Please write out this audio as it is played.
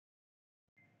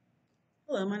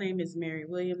Hello, my name is Mary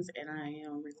Williams, and I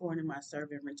am recording my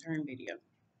serve and return video.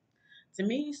 To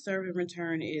me, serve and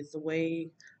return is the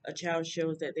way a child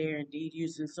shows that they are indeed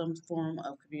using some form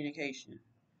of communication.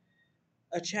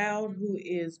 A child who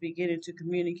is beginning to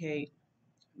communicate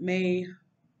may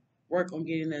work on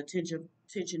getting the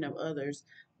attention of others,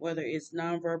 whether it's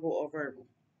nonverbal or verbal.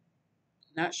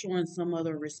 Not showing some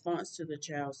other response to the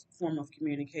child's form of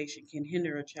communication can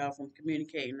hinder a child from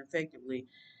communicating effectively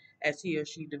as he or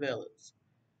she develops.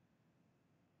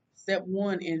 Step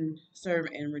one in serve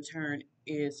and return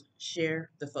is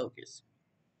share the focus,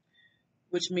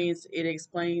 which means it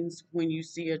explains when you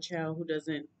see a child who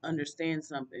doesn't understand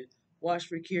something. Watch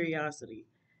for curiosity.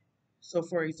 So,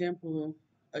 for example,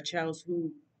 a child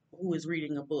who is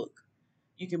reading a book,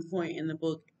 you can point in the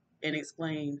book and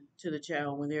explain to the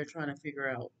child when they're trying to figure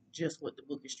out just what the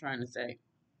book is trying to say.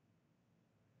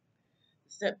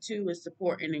 Step two is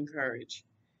support and encourage.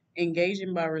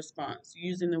 Engaging by response,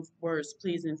 using the words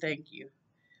please and thank you.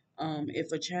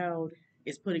 If a child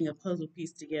is putting a puzzle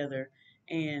piece together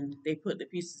and they put the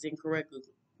pieces incorrectly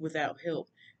without help,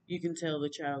 you can tell the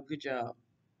child, good job.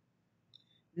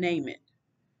 Name it.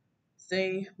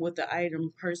 Say what the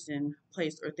item, person,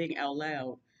 place, or thing out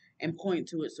loud and point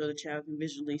to it so the child can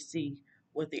visually see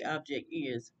what the object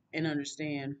is and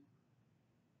understand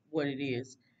what it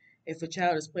is. If a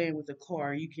child is playing with a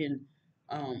car, you can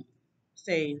um,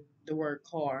 say the word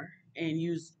car and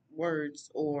use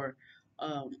words or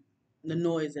um, the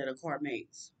noise that a car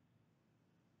makes.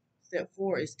 Step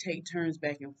four is take turns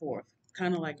back and forth,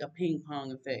 kind of like a ping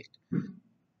pong effect.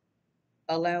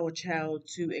 Allow a child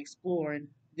to explore and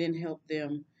then help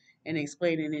them and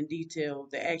explaining in detail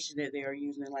the action that they are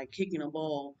using, like kicking a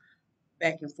ball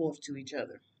back and forth to each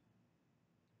other.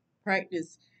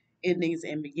 Practice endings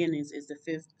and beginnings is the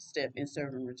fifth step in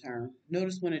serve and return.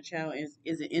 Notice when a child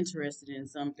isn't interested in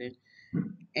something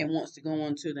and wants to go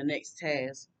on to the next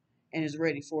task and is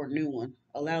ready for a new one.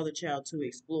 Allow the child to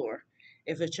explore.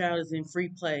 If a child is in free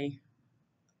play,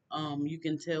 you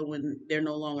can tell when they're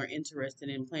no longer interested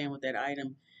in playing with that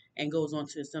item and goes on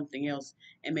to something else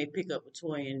and may pick up a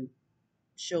toy and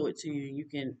show it to you. You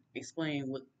can explain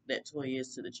what that toy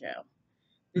is to the child.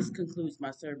 This concludes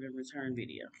my serve and return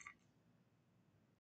video.